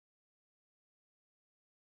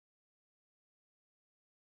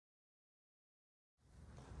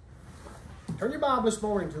Turn your Bible this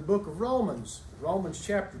morning to the book of Romans, Romans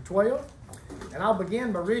chapter 12. And I'll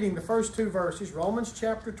begin by reading the first two verses. Romans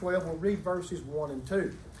chapter 12, we'll read verses 1 and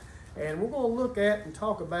 2. And we're going to look at and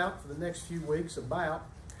talk about for the next few weeks about,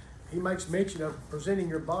 he makes mention of presenting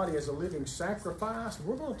your body as a living sacrifice. And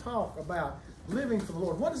we're going to talk about living for the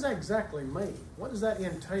Lord. What does that exactly mean? What does that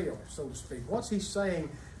entail, so to speak? What's he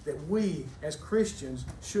saying that we as Christians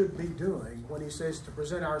should be doing when he says to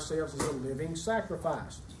present ourselves as a living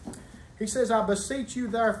sacrifice? He says, I beseech you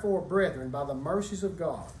therefore, brethren, by the mercies of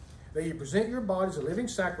God, that you present your bodies a living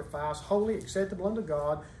sacrifice, holy, acceptable unto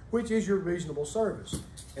God, which is your reasonable service.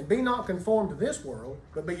 And be not conformed to this world,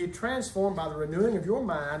 but be ye transformed by the renewing of your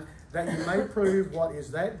mind, that you may prove what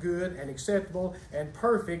is that good and acceptable and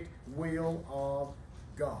perfect will of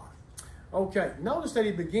God. Okay, notice that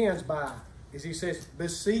he begins by, as he says,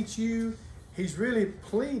 beseech you. He's really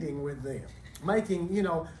pleading with them, making,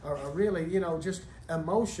 a really, just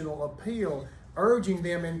emotional appeal, urging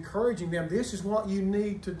them, encouraging them. This is what you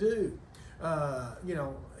need to do.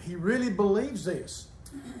 He really believes this.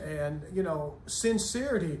 And,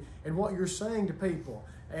 sincerity in what you're saying to people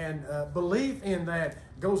and belief in that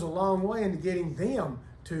goes a long way into getting them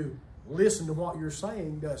to listen to what you're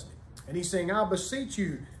saying, doesn't it? And he's saying, I beseech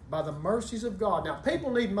you by the mercies of God. Now,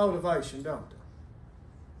 people need motivation, don't they?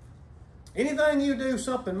 Anything you do,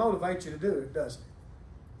 something motivates you to do it, doesn't it?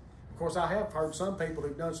 Of course, I have heard some people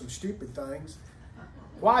who've done some stupid things.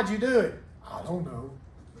 Why'd you do it? I don't know.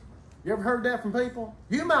 You ever heard that from people?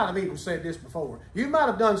 You might have even said this before. You might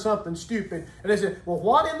have done something stupid, and they said, well,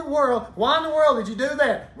 why in the world did you do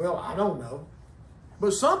that? Well, I don't know.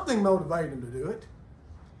 But something motivated them to do it.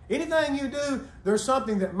 Anything you do, there's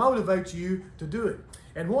something that motivates you to do it.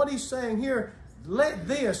 And what he's saying here, let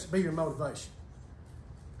this be your motivation.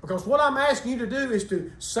 Because what I'm asking you to do is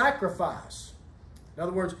to sacrifice. In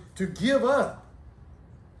other words, to give up.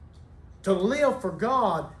 To live for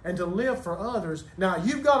God and to live for others. Now,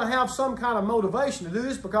 you've got to have some kind of motivation to do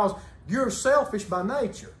this because you're selfish by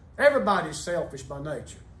nature. Everybody's selfish by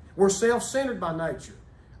nature. We're self-centered by nature.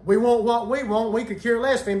 We want what we want. We could care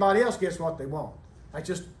less if anybody else gets what they want.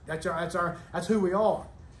 That's who we are.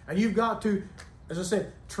 And you've got to, as I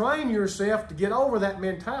said, train yourself to get over that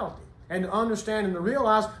mentality and to understand and to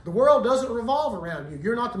realize the world doesn't revolve around you.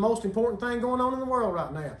 You're not the most important thing going on in the world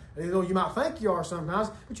right now. Though you might think you are sometimes,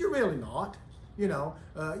 but you're really not. And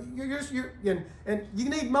you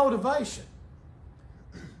need motivation.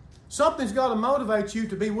 Something's got to motivate you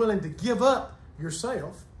to be willing to give up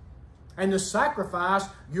yourself and to sacrifice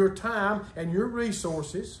your time and your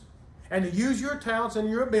resources and to use your talents and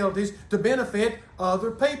your abilities to benefit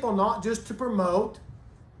other people, not just to promote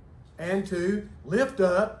and to lift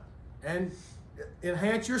up and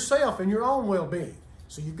enhance yourself and your own well-being.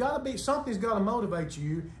 So you've got to be, something's got to motivate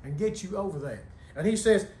you and get you over that. And he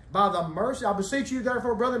says, by the mercy, I beseech you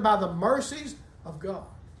therefore, brethren, by the mercies of God.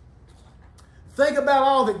 Think about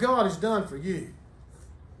all that God has done for you.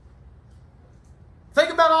 Think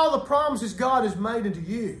about all the promises God has made unto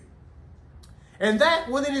you. And that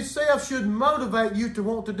within itself should motivate you to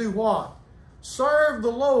want to do what? Serve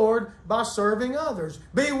the Lord by serving others.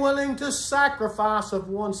 Be willing to sacrifice of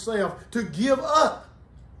oneself, to give up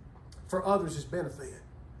for others' benefit.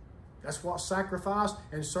 That's what sacrifice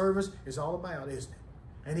and service is all about, isn't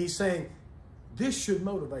it? And he's saying, this should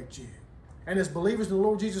motivate you. And as believers in the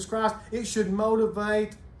Lord Jesus Christ, it should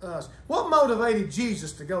motivate us. What motivated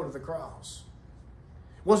Jesus to go to the cross?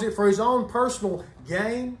 Was it for his own personal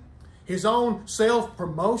gain? His own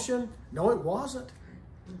self-promotion? No, it wasn't.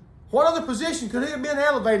 What other position could he have been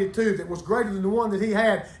elevated to that was greater than the one that he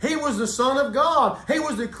had? He was the Son of God. He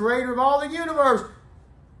was the creator of all the universe.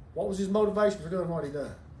 What was his motivation for doing what he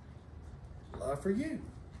done? Love for you.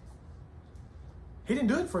 He didn't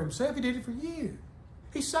do it for himself. He did it for you.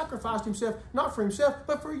 He sacrificed himself, not for himself,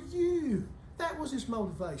 but for you. That was his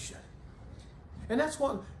motivation. And that's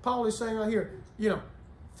what Paul is saying right here.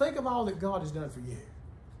 Think of all that God has done for you.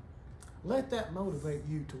 Let that motivate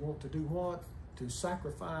you to want to do what? To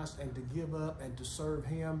sacrifice and to give up and to serve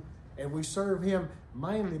him. And we serve him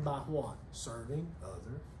mainly by what? Serving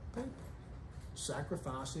other people.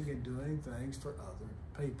 Sacrificing and doing things for other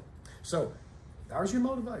people. So, there's your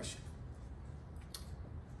motivation.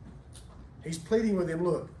 He's pleading with him,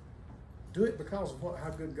 look, do it because of how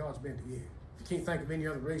good God's been to you. You can't think of any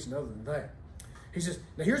other reason other than that. He says,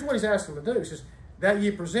 now here's what he's asking them to do. He says, that ye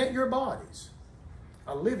present your bodies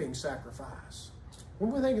a living sacrifice.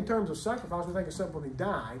 When we think in terms of sacrifice, we think of somebody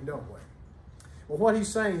dying, don't we? Well, what he's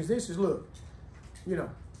saying is this, is look,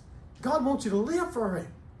 God wants you to live for him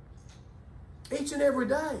each and every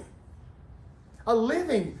day. A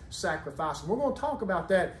living sacrifice. And we're going to talk about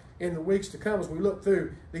that in the weeks to come as we look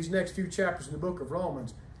through these next few chapters in the book of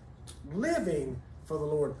Romans. Living for the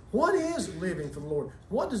Lord. What is living for the Lord?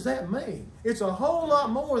 What does that mean? It's a whole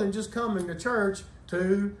lot more than just coming to church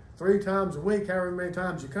 2, 3 times a week, however many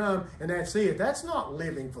times you come, and that's it. That's not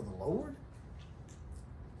living for the Lord.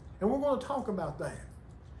 And we're going to talk about that.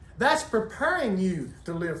 That's preparing you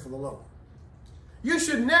to live for the Lord. You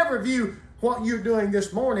should never view what you're doing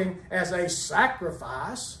this morning as a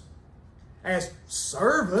sacrifice, as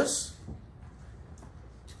service.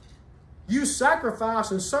 You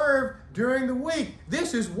sacrifice and serve during the week.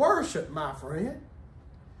 This is worship, my friend.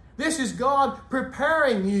 This is God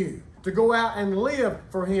preparing you to go out and live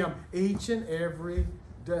for Him each and every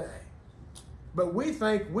day. But we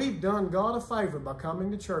think we've done God a favor by coming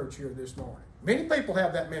to church here this morning. Many people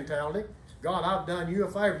have that mentality. God, I've done you a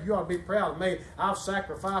favor. You ought to be proud of me. I've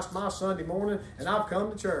sacrificed my Sunday morning and I've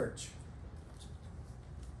come to church.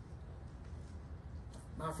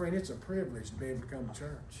 My friend, it's a privilege to be able to come to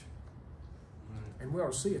church. And we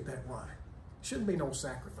ought to see it that way. There shouldn't be no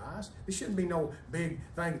sacrifice. There shouldn't be no big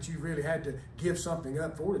thing that you really had to give something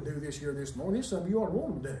up for to do this here this morning. It's something you ought to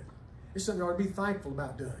want to do. It's something you ought to be thankful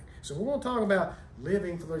about doing. So we're going to talk about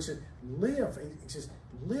living for the Lord. He said, live. He says,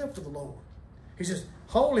 live for the Lord. He says,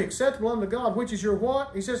 holy, acceptable unto God, which is your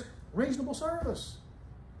what? He says, reasonable service.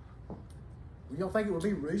 You don't think it would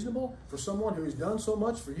be reasonable for someone who has done so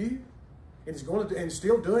much for you and is going to and is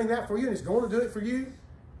still doing that for you and is going to do it for you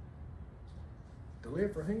to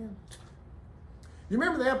live for Him? You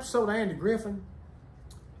remember the episode of Andy Griffin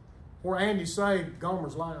where Andy saved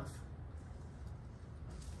Gomer's life?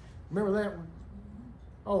 Remember that one?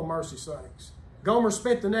 Oh, mercy sakes. Gomer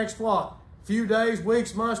spent the next, what, few days,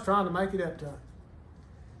 weeks, months trying to make it up to him.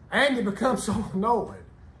 Andy becomes so annoyed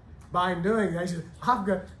by him doing that. He says, I'm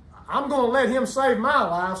going to let him save my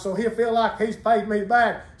life so he'll feel like he's paid me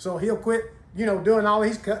back. So he'll quit, doing all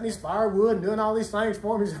these, cutting his firewood and doing all these things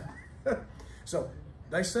for me. So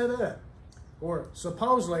they set up, or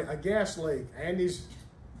supposedly a gas leak. Andy's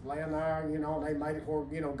laying there, and they made it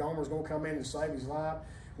where, Gomer's going to come in and save his life.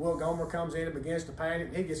 Well, Gomer comes in and begins to panic,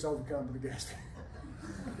 and he gets overcome with the gas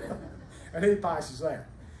leak. And he passes out.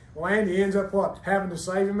 Well, Andy ends up, what, having to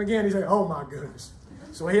save him again? He's like, oh my goodness.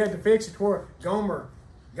 So he had to fix it where Gomer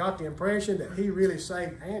got the impression that he really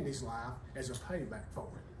saved Andy's life as a payback for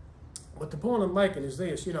it. But the point I'm making is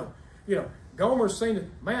this, Gomer's seen it,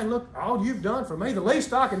 man, look, all you've done for me, the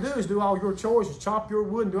least I can do is do all your chores and chop your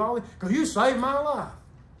wood and do all this, because you saved my life.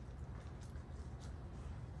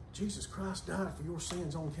 Jesus Christ died for your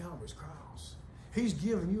sins on Calvary's cross. He's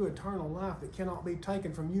given you eternal life that cannot be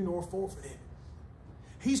taken from you nor forfeited.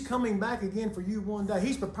 He's coming back again for you one day.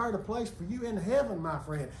 He's prepared a place for you in heaven, my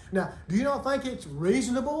friend. Now, do you not think it's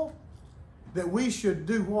reasonable that we should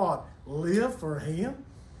do what? Live for Him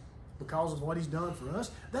because of what He's done for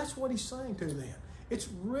us? That's what He's saying to them. It's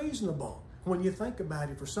reasonable when you think about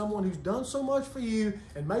it for someone who's done so much for you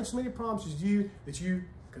and made so many promises to you that you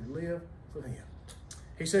could live for Him.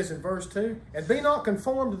 He says in verse 2, and be not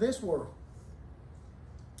conformed to this world,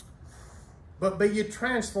 but be ye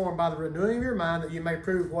transformed by the renewing of your mind, that you may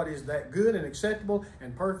prove what is that good and acceptable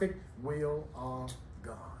and perfect will of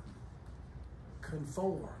God.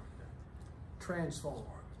 Conformed. Transformed.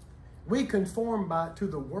 We conform to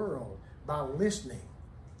the world by listening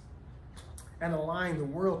and allowing the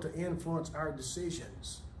world to influence our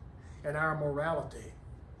decisions and our morality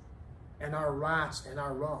and our rights and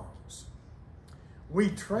our wrongs. We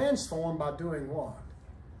transform by doing what?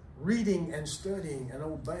 Reading and studying and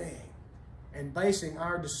obeying and basing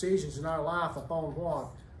our decisions in our life upon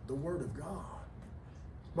what? The Word of God.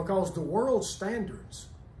 Because the world's standards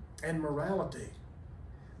and morality,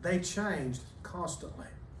 they changed constantly.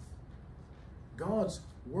 God's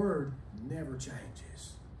Word never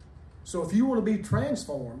changes. So if you want to be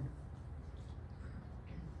transformed,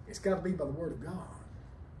 it's got to be by the Word of God.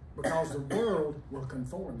 Because the world will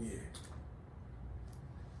conform you.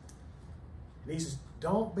 And He says,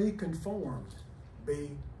 don't be conformed,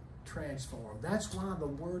 be transformed. That's why the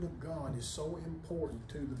Word of God is so important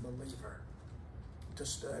to the believer. To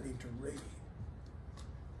study, to read.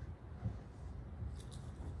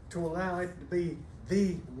 To allow it to be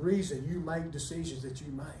the reason you make decisions that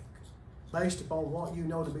you make. Based upon what you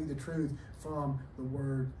know to be the truth from the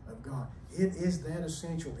Word of God. It is that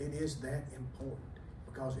essential. It is that important.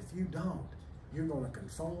 Because if you don't, you're going to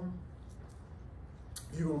conform.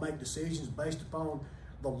 You're going to make decisions based upon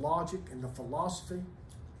the logic and the philosophy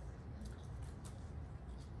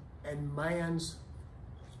and man's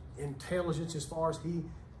intelligence, as far as he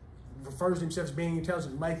refers to himself as being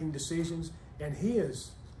intelligent, making decisions, and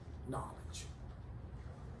his knowledge.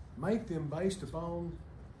 Make them based upon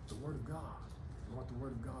the Word of God. and what the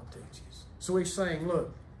Word of God teaches. So he's saying,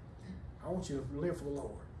 look, I want you to live for the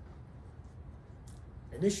Lord.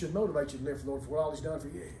 And this should motivate you to live for the Lord for what all he's done for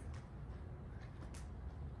you.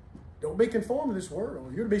 Don't be conformed to this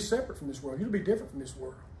world. You're to be separate from this world. You're to be different from this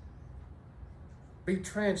world. Be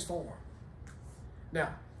transformed.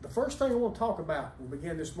 Now, the first thing I want to talk about, we'll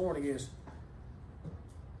begin this morning, is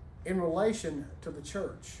in relation to the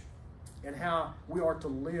church and how we are to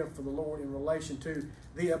live for the Lord in relation to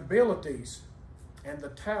the abilities and the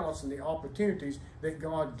talents and the opportunities that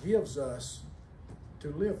God gives us to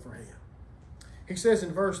live for him. He says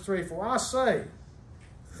in verse 3, "For I say,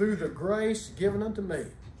 through the grace given unto me."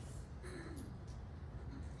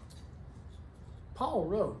 Paul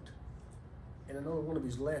wrote in another one of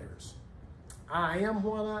his letters, "I am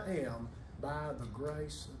what I am by the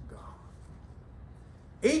grace of God."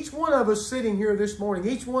 Each one of us sitting here this morning,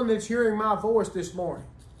 each one that's hearing my voice this morning,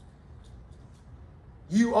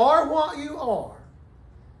 you are what you are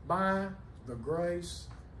by the grace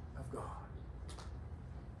of God.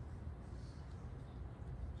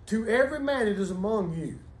 To every man that is among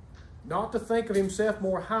you, not to think of himself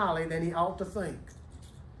more highly than he ought to think,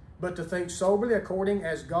 but to think soberly according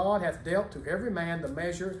as God hath dealt to every man the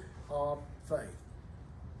measure of faith.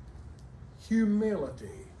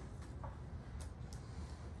 Humility.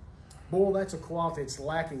 Boy, that's a quality that's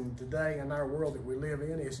lacking today in our world that we live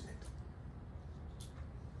in, isn't it?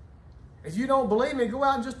 If you don't believe me, go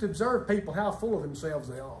out and just observe people, how full of themselves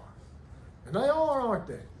they are. And they are, aren't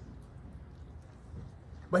they?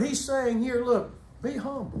 But he's saying here, look, be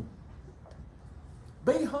humble.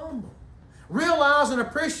 Be humble. Realize and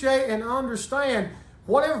appreciate and understand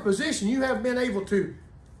whatever position you have been able to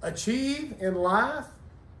achieve in life,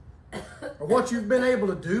 or what you've been able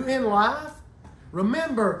to do in life.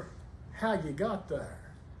 Remember how you got there.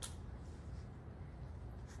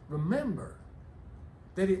 Remember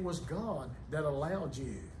that it was God that allowed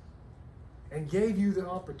you and gave you the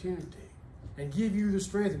opportunity and give you the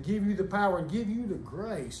strength and give you the power and give you the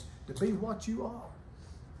grace to be what you are.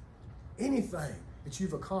 Anything that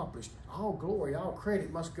you've accomplished, all glory, all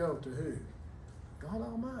credit must go to who? God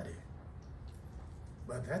Almighty.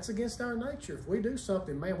 But that's against our nature. If we do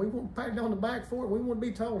something, man, we want to pat on the back for it. We want to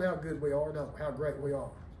be told how good we are, no, how great we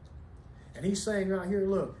are. And he's saying right here,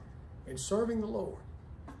 look, in serving the Lord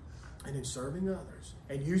and in serving others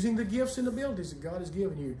and using the gifts and abilities that God has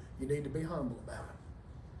given you, you need to be humble about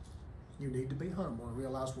it. You need to be humble and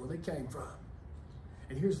realize where they came from.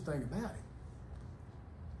 And here's the thing about it.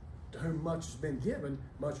 To whom much has been given,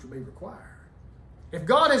 much will be required. If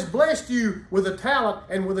God has blessed you with a talent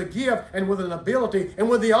and with a gift and with an ability and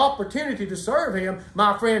with the opportunity to serve him,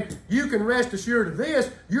 my friend, you can rest assured of this.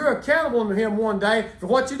 You're accountable to him one day for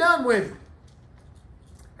what you done with it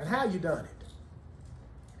and how you done it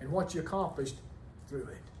and what you accomplished through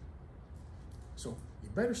it. So you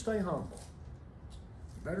better stay humble.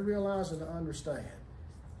 You better realize and understand,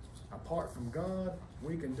 apart from God,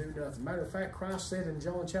 we can do nothing. Matter of fact, Christ said in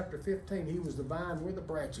John chapter 15, he was the vine, we're the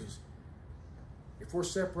branches. If we're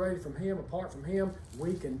separated from him, apart from him,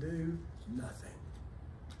 we can do nothing.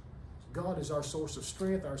 God is our source of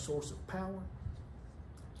strength, our source of power.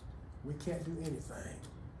 We can't do anything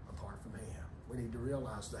apart from him. We need to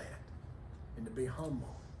realize that and to be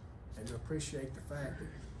humble and to appreciate the fact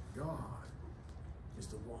that God is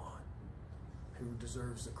the one who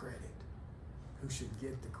deserves the credit, who should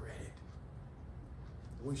get the credit.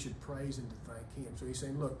 We should praise and to thank him. So he's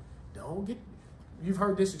saying, look, don't get, you've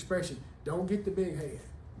heard this expression, don't get the big head.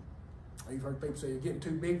 You've heard people say you're getting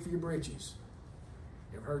too big for your britches.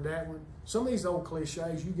 You ever heard that one? Some of these old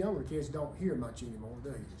cliches, you younger kids don't hear much anymore, do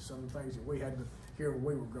you? Some of the things that we had to hear when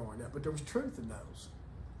we were growing up. But there was truth in those.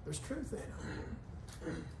 There's truth in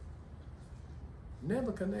them.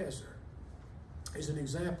 Nebuchadnezzar is an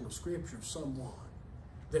example of Scripture of someone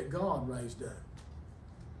that God raised up.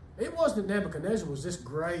 It wasn't that Nebuchadnezzar was this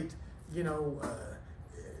great,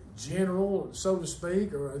 general, so to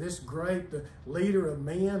speak, or this great leader of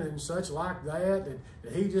men and such like that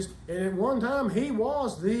he just, and at one time he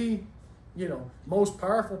was the, most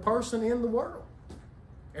powerful person in the world.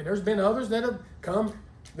 And there's been others that have come,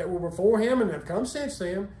 that were before him and have come since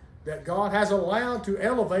him, that God has allowed to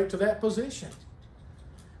elevate to that position.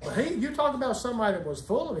 But you talk about somebody that was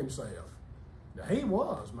full of himself. Now, he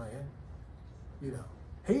was, man.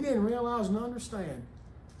 He didn't realize and understand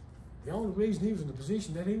the only reason he was in the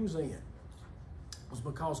position that he was in was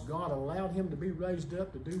because God allowed him to be raised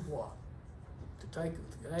up to do what? To take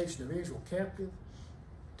the nation of Israel captive,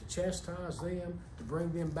 to chastise them, to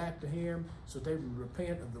bring them back to him so they would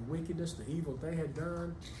repent of the wickedness, the evil they had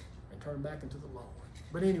done, and turn back into the Lord.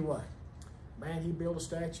 But anyway, Man, he built a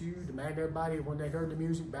statue, demanded everybody, when they heard the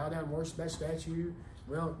music, bow down and worship that statue.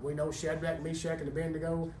 Well, we know Shadrach, Meshach, and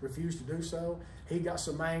Abednego refused to do so. He got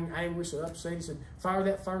so angry, so upset. He said, fire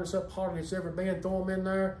that furnace up harder than it's ever been, throw them in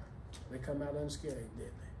there. They come out unscathed, didn't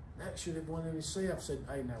they? That should have won in himself. Said,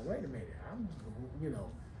 hey, now, wait a minute.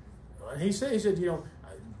 And he said,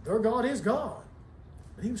 their God is God.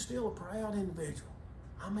 But he was still a proud individual.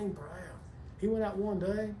 I mean, proud. He went out one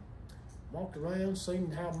day, walked around,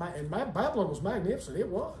 seen how, and Babylon was magnificent. It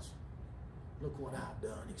was. Look what I've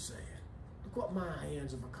done, he said. Look what my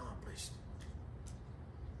hands have accomplished.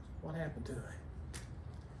 What happened to him?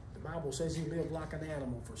 The Bible says he lived like an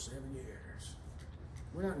animal for 7 years.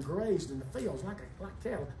 Went out and grazed in the fields like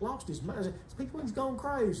cattle. Lost his mind. He's gone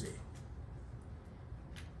crazy.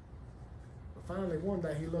 But finally, one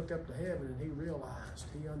day he looked up to heaven and he realized,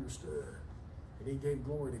 he understood. And he gave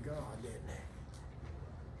glory to God, didn't he?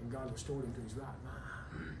 And God restored him to his right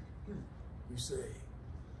mind. You see,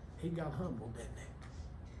 he got humble, didn't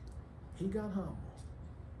he? He got humble.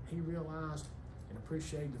 He realized and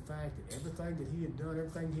appreciated the fact that everything that he had done,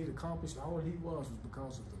 everything he had accomplished, all that he was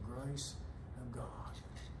because of the grace of God.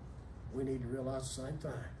 We need to realize the same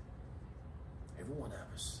thing. Every one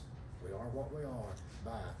of us, we are what we are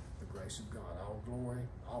by the grace of God. All glory,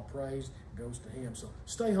 all praise goes to him. So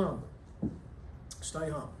stay humble. Stay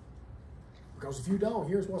humble. Because if you don't,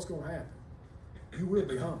 here's what's going to happen. You will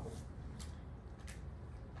be humble.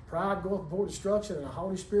 Pride goeth before destruction and a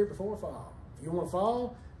haughty spirit before a fall. If you want to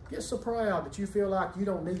fall, get so proud that you feel like you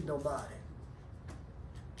don't need nobody.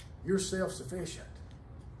 You're self-sufficient.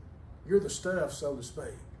 You're the stuff, so to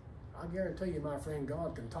speak. I guarantee you, my friend,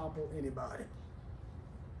 God can topple anybody.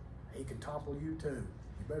 He can topple you too.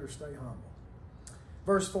 You better stay humble.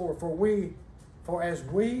 Verse 4, For as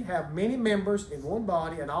we have many members in one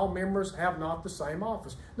body, and all members have not the same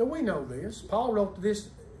office. Now we know this. Paul wrote this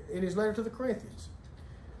in his letter to the Corinthians,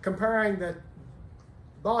 comparing the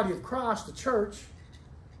body of Christ, the church,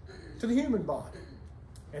 to the human body,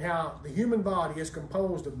 and how the human body is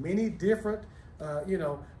composed of many different,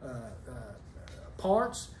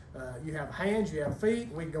 parts. You have hands, you have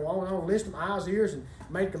feet. We can go on and on, list them, eyes, ears, and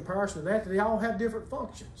make comparison to that. They all have different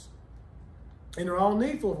functions, and they're all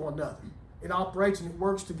needful of one another. It operates and it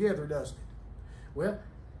works together, doesn't it? Well,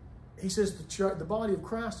 he says the body of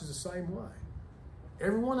Christ is the same way.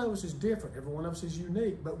 Every one of us is different. Every one of us is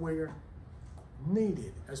unique, but we're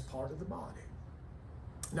needed as part of the body.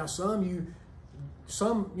 Now, some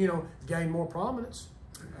gain more prominence.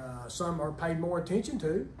 Some are paid more attention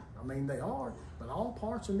to. I mean, they are. But all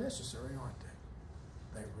parts are necessary, aren't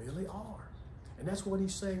they? They really are. And that's what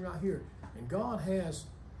he's saying right here. And God has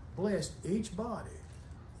blessed each body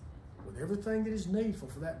with everything that is needful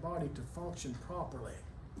for that body to function properly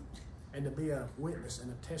and to be a witness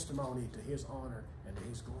and a testimony to his honor and to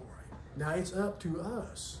his glory. Now, it's up to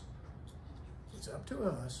us. It's up to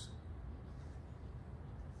us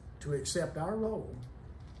to accept our role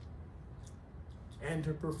and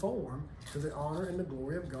to perform to the honor and the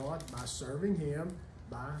glory of God by serving him,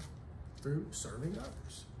 through serving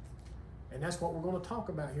others. And that's what we're going to talk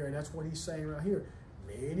about here, and that's what he's saying right here.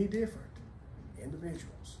 Many different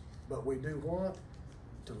individuals. But we do what?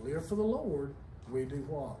 To live for the Lord, we do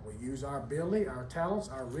what? We use our ability, our talents,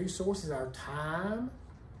 our resources, our time.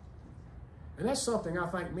 And that's something I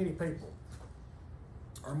think many people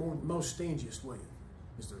are most stingiest with,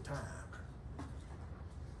 is their time.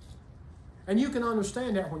 And you can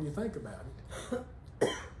understand that when you think about it.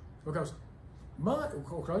 Because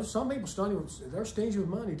some people they're stingy with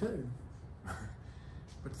money too.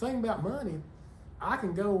 But the thing about money, I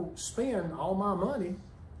can go spend all my money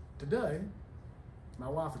today. My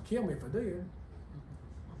wife would kill me if I did.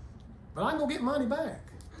 But I can go get money back.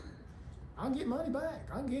 I can get money back.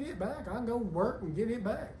 I can get it back. I can go work and get it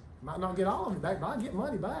back. Might not get all of it back, but I can get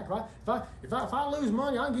money back, right? If I lose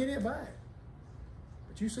money, I can get it back.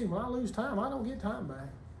 But you see, when I lose time, I don't get time back.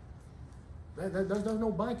 There's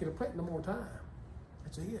no banking to print no more time.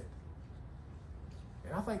 That's it.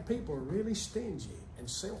 And I think people are really stingy and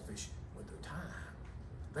selfish with their time.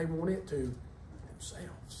 They want it to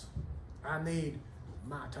themselves. I need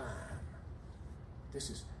my time. This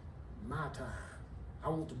is my time. I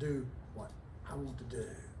want to do what I want to do.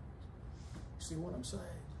 See what I'm saying?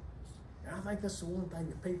 And I think that's the one thing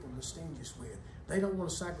that people are the stingiest with. They don't want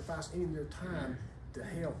to sacrifice any of their time to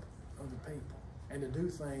help other people and to do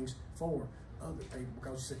things for other people,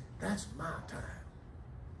 because you say, that's my time.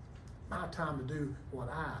 My time to do what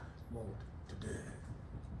I want to do.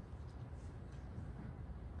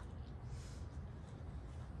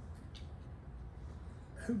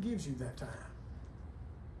 Who gives you that time?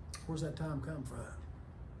 Where's that time come from?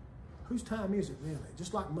 Whose time is it really?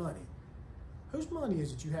 Just like money. Whose money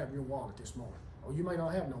is it you have in your wallet this morning? Oh, you may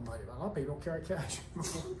not have no money. A lot of people don't carry cash.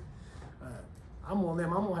 I'm one of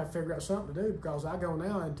them. I'm going to have to figure out something to do because I go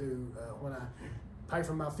now into, when I pay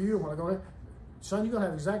for my fuel, when I go there, son, you're going to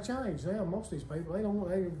have exact change now. Most of these people,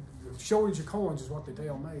 shortage of coins is what they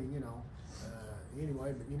tell me, you know.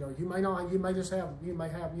 Anyway, but, you know, you may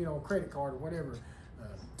have, you know, a credit card or whatever,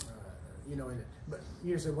 you know, in it. But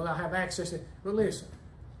you say, well, I have access to it. But listen,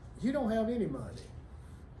 you don't have any money.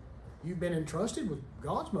 You've been entrusted with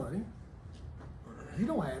God's money. You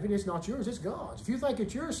don't have it. It's not yours. It's God's. If you think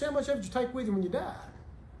it's yours, how much of it you take with you when you die?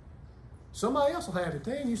 Somebody else will have it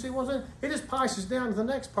then. You see what I'm saying? It just passes down to the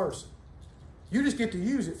next person. You just get to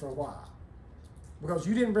use it for a while. Because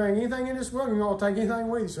you didn't bring anything in this world, you're not going to take anything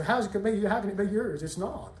with you. So how can it be yours? It's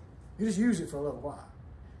not. You just use it for a little while.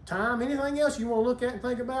 Time, anything else you want to look at and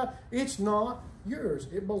think about, it's not yours.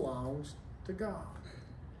 It belongs to God.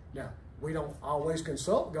 Now, we don't always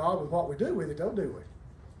consult God with what we do with it, though, do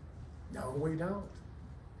we? No, we don't.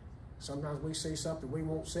 Sometimes we see something we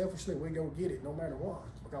want selfishly, we go get it no matter what,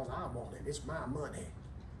 because I want it. It's my money.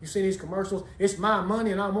 You see these commercials? It's my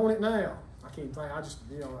money and I want it now. I can't even think, I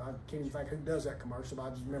can't even think who does that commercial, but I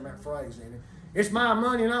just remember that phrase in it. It's my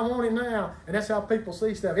money and I want it now. And that's how people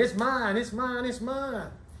see stuff. It's mine, it's mine, it's mine.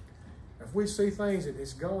 If we see things that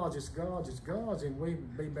it's God's, it's God's, it's God's, then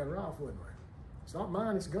we'd be better off, wouldn't we? It's not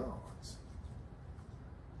mine, it's God's.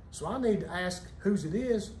 So I need to ask whose it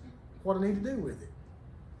is, what I need to do with it.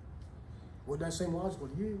 Would that seem logical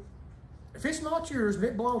to you? If it's not yours and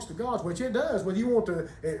it belongs to God's, which it does, whether you want to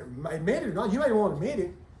admit it or not, you may want to admit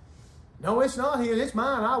it. No, it's not his, it's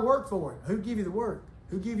mine, I work for it. Who give you the work?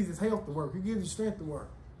 Who give you the health to work? Who gives you the strength to work?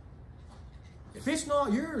 If it's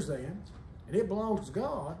not yours then, and it belongs to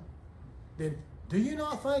God, then do you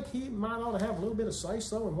not think he might ought to have a little bit of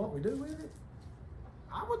say-so in what we do with it?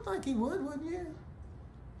 I would think he would, wouldn't you?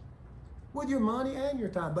 With your money and your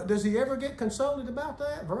time. But does he ever get consulted about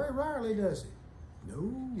that? Very rarely does he.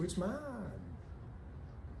 No, it's mine.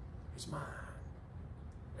 It's mine.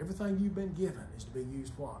 Everything you've been given is to be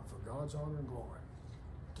used what? For God's honor and glory.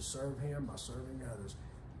 To serve him by serving others.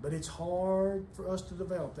 But it's hard for us to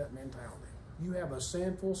develop that mentality. You have a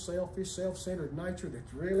sinful, selfish, self-centered nature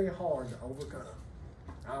that's really hard to overcome.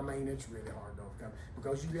 I mean, it's really hard to overcome.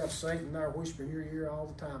 Because you have Satan there whispering in your ear all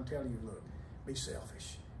the time telling you, look, be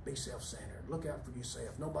selfish. Be self-centered. Look out for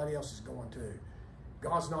yourself. Nobody else is going to.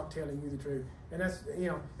 God's not telling you the truth. And that's, you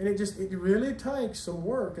know, and it really takes some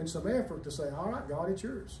work and some effort to say, all right, God, it's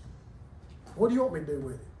yours. What do you want me to do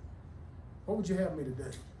with it? What would you have me to do?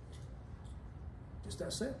 Just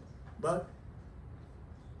that simple. But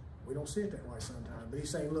we don't see it that way sometimes. But he's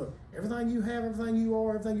saying, look, everything you have, everything you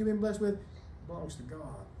are, everything you've been blessed with belongs to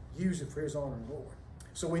God. Use it for his honor and glory.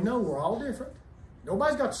 So we know we're all different.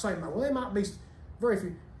 Nobody's got the same amount. Well, they might be very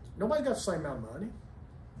few. Nobody's got the same amount of money.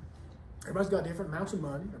 Everybody's got different amounts of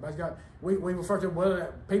money. Everybody's got, we refer to,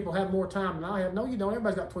 well, people have more time than I have. No, you don't.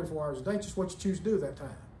 Everybody's got 24 hours a day. It's just what you choose to do at that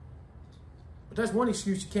time. But that's one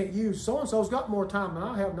excuse you can't use. So-and-so's got more time than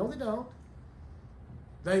I have. No, they don't.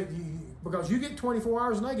 Because you get 24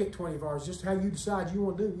 hours and they get 24 hours. Just how you decide you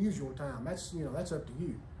want to use your time. That's, you know, that's up to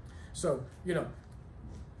you. So, you know,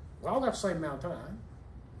 we all got the same amount of time.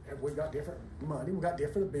 We've got different money. We've got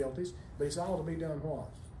different abilities. But it's all to be done what?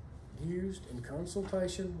 Used in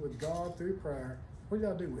consultation with God through prayer. What do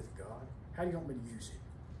I do with it, God? How do you want me to use it?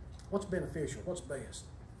 What's beneficial? What's best?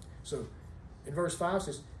 So in verse 5 it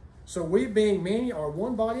says, so we being many are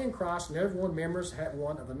one body in Christ, and every one members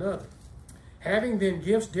one of another. Having then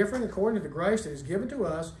gifts different according to the grace that is given to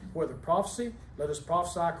us, whether prophecy, let us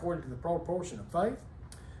prophesy according to the proportion of faith,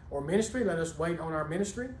 or ministry, let us wait on our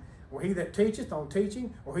ministry, or he that teacheth on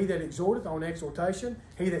teaching, or he that exhorteth on exhortation,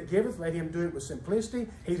 he that giveth, let him do it with simplicity,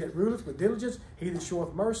 he that ruleth with diligence, he that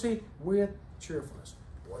showeth mercy with cheerfulness.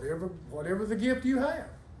 Whatever the gift you have,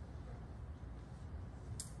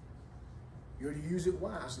 you're to use it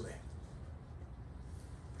wisely.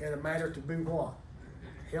 In a matter to do what?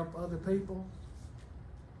 Help other people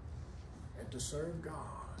and to serve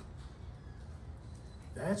God.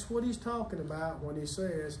 That's what he's talking about when he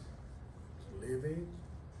says living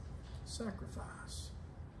sacrifice.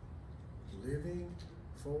 Living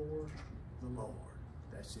for the Lord.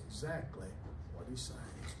 That's exactly what he's saying.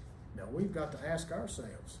 Now we've got to ask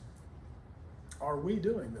ourselves, are we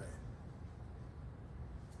doing that?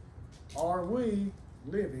 Are we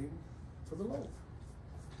living for the Lord?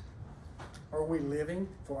 Are we living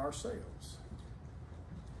for ourselves?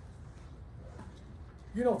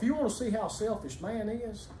 You know, if you want to see how selfish man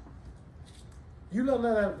is, you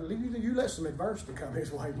let some adversity come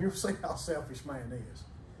his way, and you'll see how selfish man is.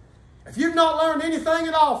 If you've not learned anything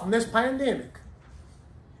at all from this pandemic,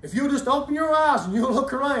 If you'll just open your eyes and you'll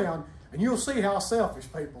look around and you'll see how selfish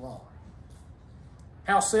people are.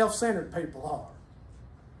 How self-centered people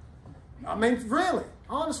are. I mean, really,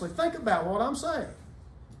 honestly, think about what I'm saying.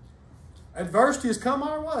 Adversity has come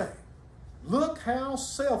our way. Look how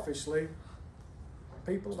selfishly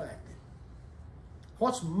people have acted.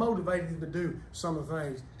 What's motivated them to do some of the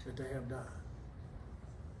things that they have done?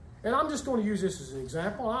 And I'm just going to use this as an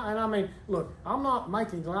example. I mean, look, I'm not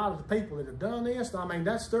making light of the people that have done this. I mean,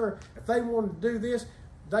 that's their, if they wanted to do this,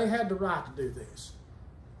 they had the right to do this.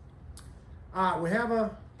 All right, we have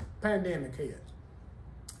a pandemic hit.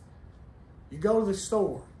 You go to the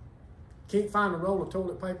store, can't find a roll of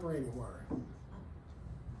toilet paper anywhere.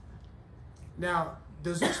 Now,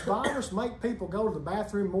 does this virus make people go to the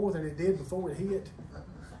bathroom more than it did before it hit?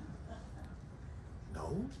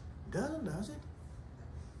 No, it doesn't, does it?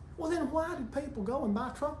 Well, then why did people go and buy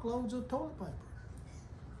truckloads of toilet paper?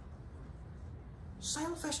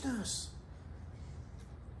 Selfishness.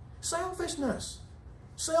 Selfishness.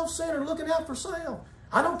 Self-centered, looking out for self.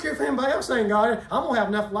 I don't care if anybody else ain't got it. I'm going to have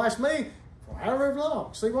enough to last me for however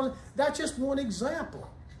long. See, that's just one example.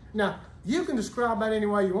 Now, you can describe that any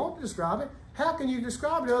way you want to describe it. How can you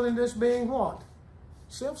describe it other than this being what?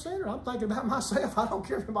 Self-centered. I'm thinking about myself. I don't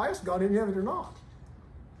care if anybody else got any of it or not.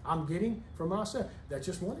 I'm getting from myself. That's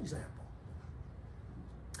just one example.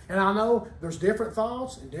 And I know there's different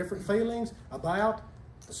thoughts and different feelings about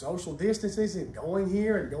the social distances and going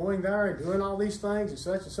here and going there and doing all these things and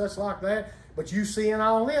such like that. But you see in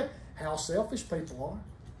all it how selfish people are,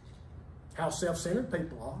 how self-centered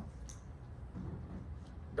people are.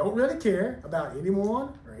 Don't really care about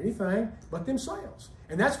anyone or anything but themselves.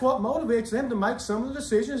 And that's what motivates them to make some of the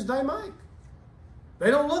decisions they make. They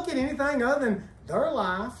don't look at anything other than their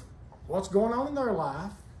life, what's going on in their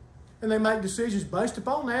life, and they make decisions based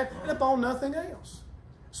upon that and upon nothing else.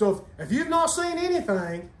 So if you've not seen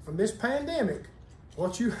anything from this pandemic,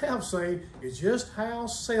 what you have seen is just how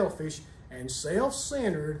selfish and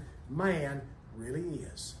self-centered man really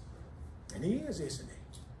is. And he is, isn't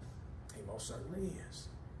he? He most certainly is.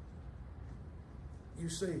 You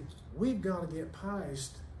see, we've got to get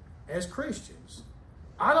past, as Christians,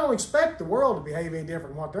 I don't expect the world to behave any different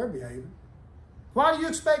than what they're behaving. Why do you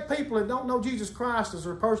expect people that don't know Jesus Christ as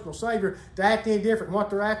their personal Savior to act any different than what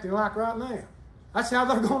they're acting like right now? That's how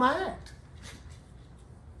they're going to act.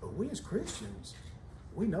 But we as Christians,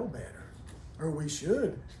 we know better. Or we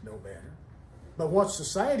should know better. But what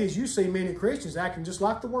society is, you see many Christians acting just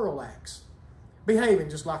like the world acts. Behaving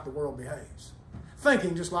just like the world behaves.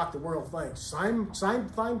 Thinking just like the world thinks. Same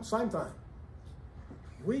thing.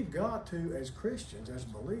 We've got to, as Christians, as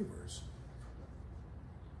believers,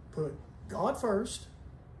 put God first.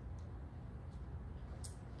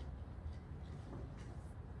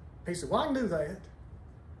 He said, well, I can do that.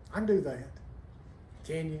 I can do that.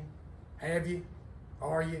 Can you? Have you?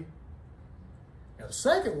 Are you? Now, the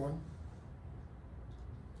second one,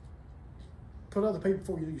 put other people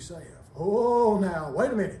before you do yourself. Oh, now,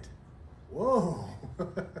 wait a minute. Whoa.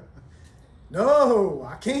 No,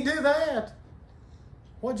 I can't do that.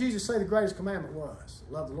 What did Jesus say the greatest commandment was?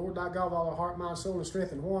 Love the Lord thy God with all thy heart, mind, soul, and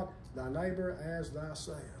strength, and what? Thy neighbor as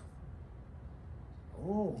thyself.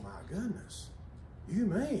 Oh, my goodness. You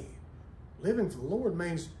mean living for the Lord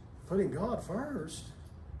means putting God first,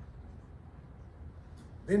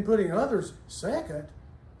 then putting others second,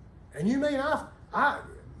 and you mean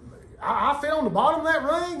I fit on the bottom of that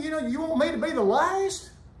ring? You know, you want me to be the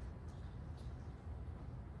last?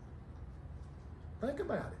 Think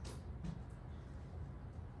about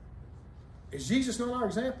it. Is Jesus not our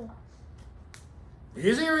example?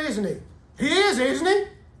 Is he or isn't he? He is, isn't he?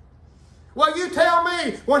 Well, you tell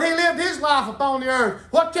me, when he lived his life upon the earth,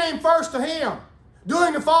 what came first to him?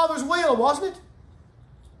 Doing the Father's will, wasn't it?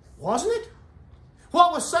 Wasn't it?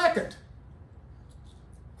 What was second?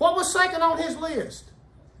 What was second on his list?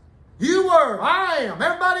 You were, I am,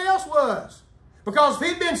 everybody else was. Because if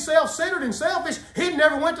he'd been self-centered and selfish, he'd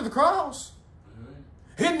never went to the cross.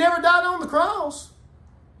 He'd never died on the cross.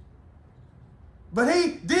 But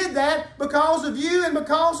he did that because of you and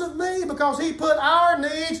because of me, because he put our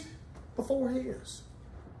needs before his.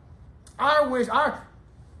 Our wish, our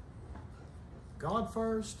God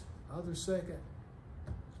first, others second,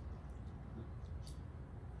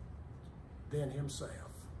 then himself.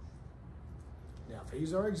 Now, if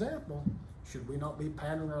he's our example, should we not be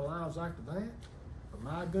patterning our lives after that? But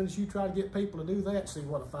my goodness, you try to get people to do that, see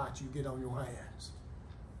what a fight you get on your hands.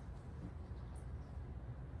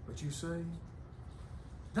 But you see,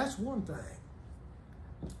 that's one thing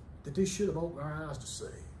that this should have opened our eyes to see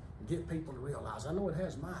and get people to realize. I know it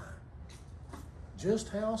has mine. Just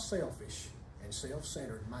how selfish and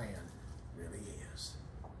self-centered man really is.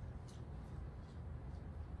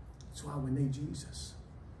 That's why we need Jesus,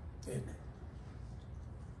 isn't it?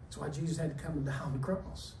 That's why Jesus had to come and die on the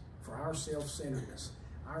cross, for our self-centeredness,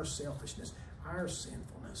 our selfishness, our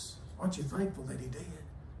sinfulness. Aren't you thankful that he did?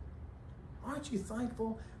 Aren't you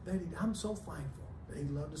thankful that I'm so thankful that he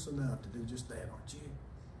loved us enough to do just that, aren't you?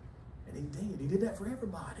 And he did. He did that for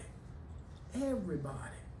everybody.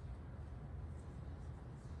 Everybody.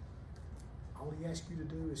 All he asks you to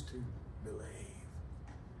do is to believe.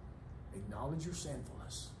 Acknowledge your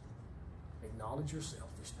sinfulness. Acknowledge your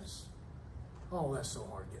selfishness. Oh, that's so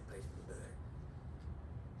hard to get people to do.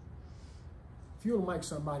 If you want to make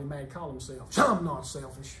somebody mad, call them selfish. I'm not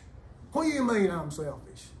selfish. What do you mean I'm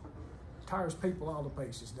selfish? Tires people all to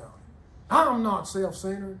pieces, don't it? I'm not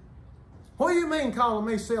self-centered. What do you mean calling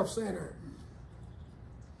me self-centered?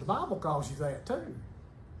 The Bible calls you that too.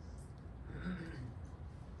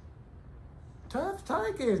 Tough to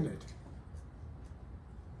take, isn't it?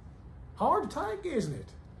 Hard to take, isn't it?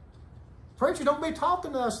 Preacher, don't be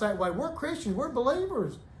talking to us that way. We're Christians. We're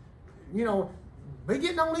believers. You know, be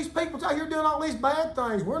getting on these people out here doing all these bad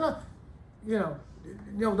things. We're not,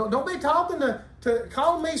 don't be talking to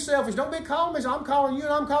calling me selfish. Don't be calling me. I'm calling you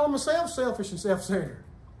and I'm calling myself selfish and self-centered.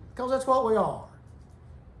 Because that's what we are.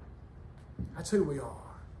 That's who we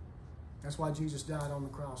are. That's why Jesus died on the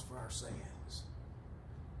cross for our sins.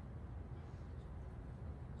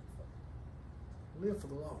 Live for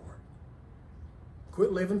the Lord.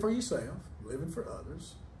 Quit living for yourself, living for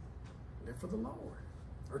others. Live for the Lord.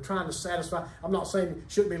 Or trying to satisfy. I'm not saying you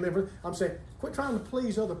shouldn't be living. I'm saying quit trying to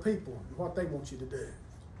please other people and what they want you to do.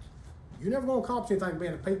 You're never going to accomplish anything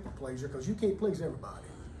being a people pleaser because you can't please everybody.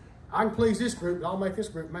 I can please this group, but I'll make this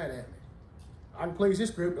group mad at me. I can please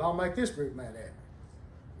this group, but I'll make this group mad at me.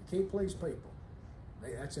 You can't please people.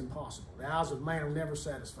 That's impossible. The eyes of man are never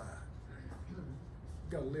satisfied.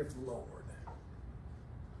 You've got to live for the Lord.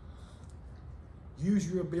 Use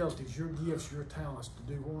your abilities, your gifts, your talents to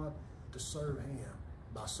do what? To serve him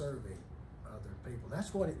by serving other people.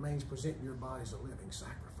 That's what it means presenting your body as a living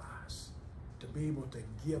sacrifice. To be able to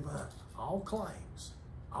give up all claims,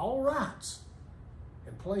 all rights,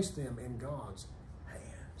 and place them in God's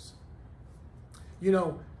hands. You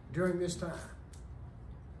know, during this time,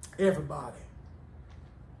 everybody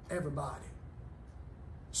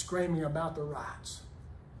screaming about their rights.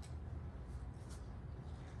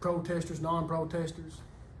 Protesters, non-protesters,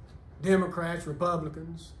 Democrats,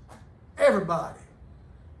 Republicans, everybody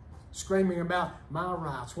screaming about my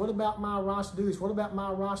rights. What about my rights to do this? What about my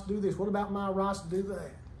rights to do this? What about my rights to do that?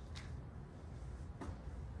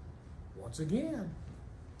 Once again,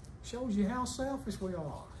 shows you how selfish we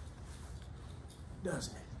are,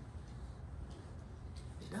 doesn't it?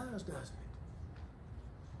 It does, doesn't it?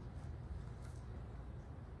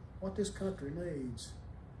 What this country needs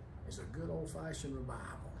is a good old-fashioned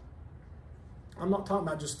revival. I'm not talking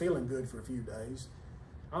about just feeling good for a few days.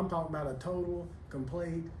 I'm talking about a total,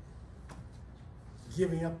 complete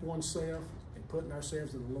giving up oneself and putting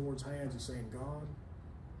ourselves in the Lord's hands and saying, God,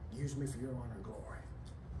 use me for your honor and glory.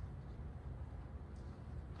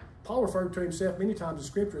 Paul referred to himself many times in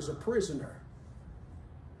Scripture as a prisoner.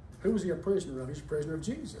 Who was he a prisoner of? He's a prisoner of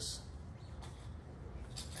Jesus.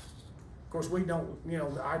 Of course, we don't,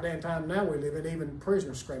 our day and time now we live in, even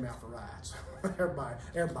prisoners scream out for rights.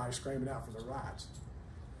 Everybody's screaming out for their rights.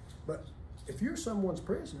 But if you're someone's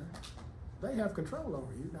prisoner, they have control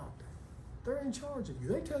over you, don't they? They're in charge of you.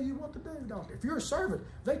 They tell you what to do, don't they? If you're a servant,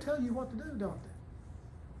 they tell you what to do, don't they?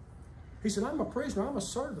 He said, I'm a prisoner. I'm a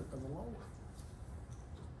servant of the Lord.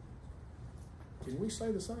 Can we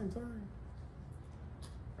say the same thing?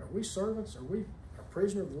 Are we servants? Are we a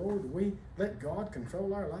prisoner of the Lord? Do we let God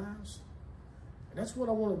control our lives? And that's what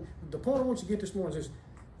I want to, the point I want you to get this morning is,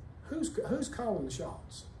 who's calling the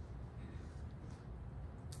shots?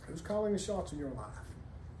 Who's calling the shots in your life?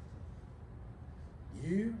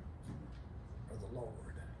 You or the Lord?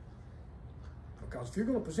 Because if you're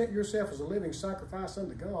going to present yourself as a living sacrifice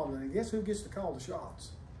unto God, then guess who gets to call the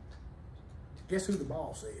shots? Guess who the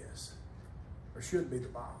boss is? Or should be the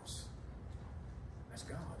boss? That's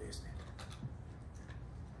God, isn't it?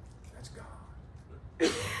 That's God.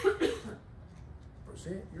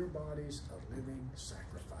 Present your bodies a living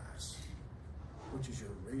sacrifice, which is your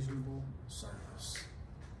reasonable service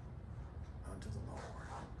unto the Lord.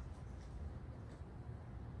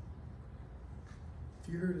 If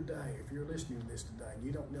you're here today, if you're listening to this today, and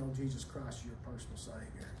you don't know Jesus Christ as your personal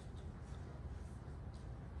Savior,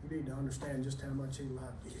 you need to understand just how much He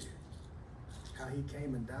loved you, how He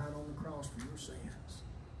came and died on the cross for your sins,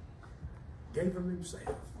 gave of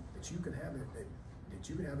Himself that you can have it, that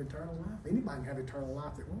you can have eternal life. Anybody can have eternal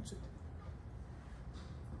life that wants it.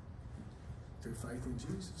 Through faith in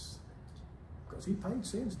Jesus. Because He paid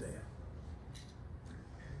sin's debt.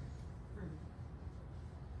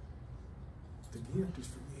 the gift is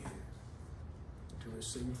for you to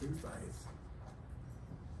receive through faith.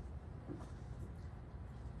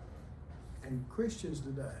 And Christians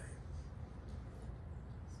today,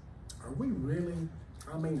 are we really,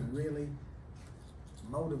 really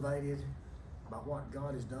motivated by what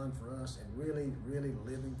God has done for us and really, really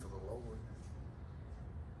living for the Lord?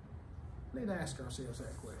 We need to ask ourselves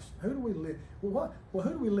that question. Who do we live? Well, who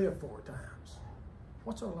do we live for at times?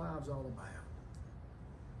 What's our lives all about?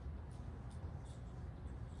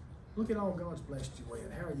 Look at all God's blessed you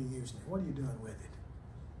with. How are you using it? What are you doing with it?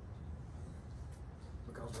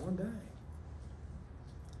 Because one day,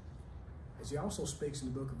 as he also speaks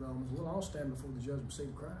in the book of Romans, we'll all stand before the judgment seat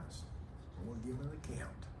of Christ. And we'll give an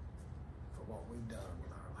account for what we've done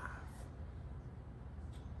with our life.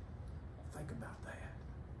 Think about that.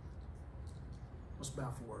 Let's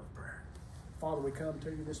bow for a word of prayer. Father, we come to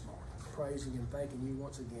you this morning, praising and thanking you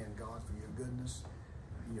once again, God, for your goodness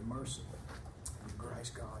and your mercy and your grace,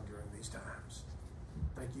 God, during these times.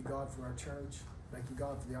 Thank you, God, for our church. Thank you,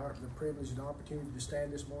 God, for the privilege and opportunity to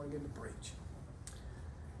stand this morning and to preach.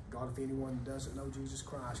 God, if anyone doesn't know Jesus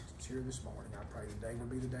Christ, it's here this morning. I pray today will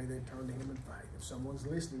be the day they turn to him in faith. If someone's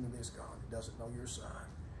listening to this, God, that doesn't know your Son,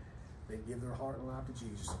 they give their heart and life to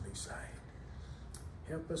Jesus and be saved.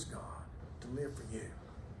 Help us, God, to live for you,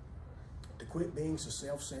 to quit being so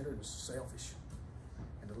self-centered and so selfish,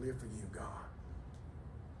 and to live for you, God.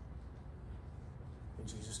 In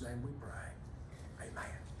Jesus' name we pray.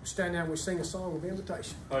 Amen. We stand down and we sing a song of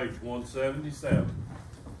invitation. Page 177.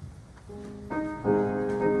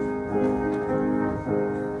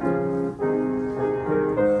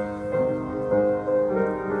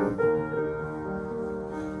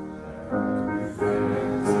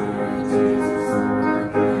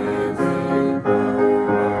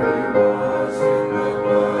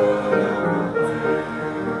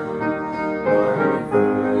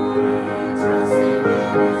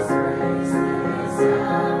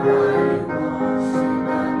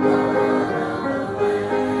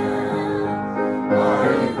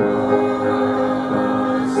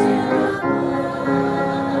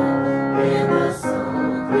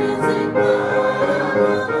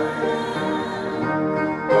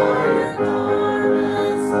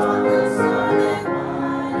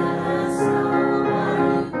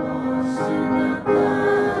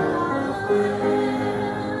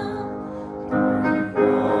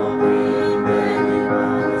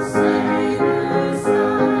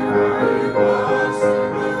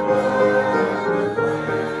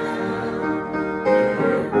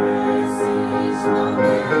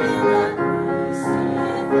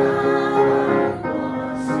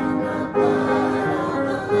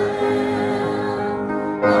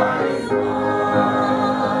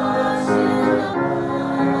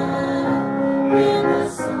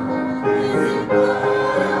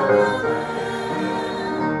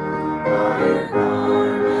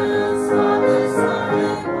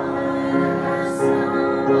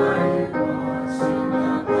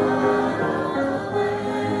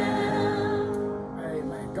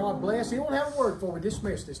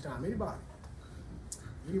 Dismissed this time. Anybody?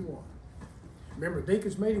 Anyone? Remember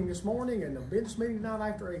deacon's meeting this morning and the business meeting tonight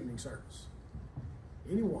after evening service.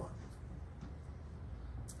 Anyone?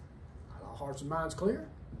 All hearts and minds clear?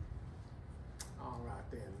 All right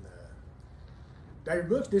then. David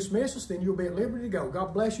Brooks, dismiss us, then you'll be at liberty to go.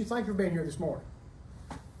 God bless you. Thank you for being here this morning.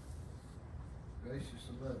 Gracious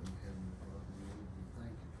and loving Heavenly Father, Lord, we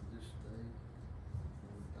thank you for this day.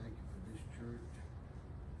 Lord, thank you for this church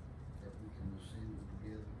that we can assemble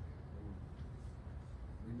together. Lord,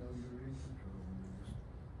 we know you're in control, and we just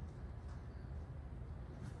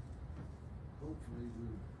hopefully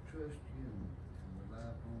we'll trust you and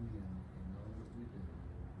rely upon you in all that we do.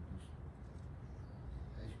 Lord, we just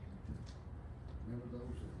ask you to remember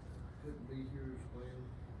those that couldn't be here as well.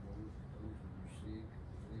 Lord, those that are sick,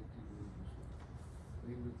 afflicted, Lord, just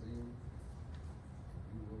be with them.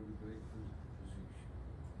 You are the great physician.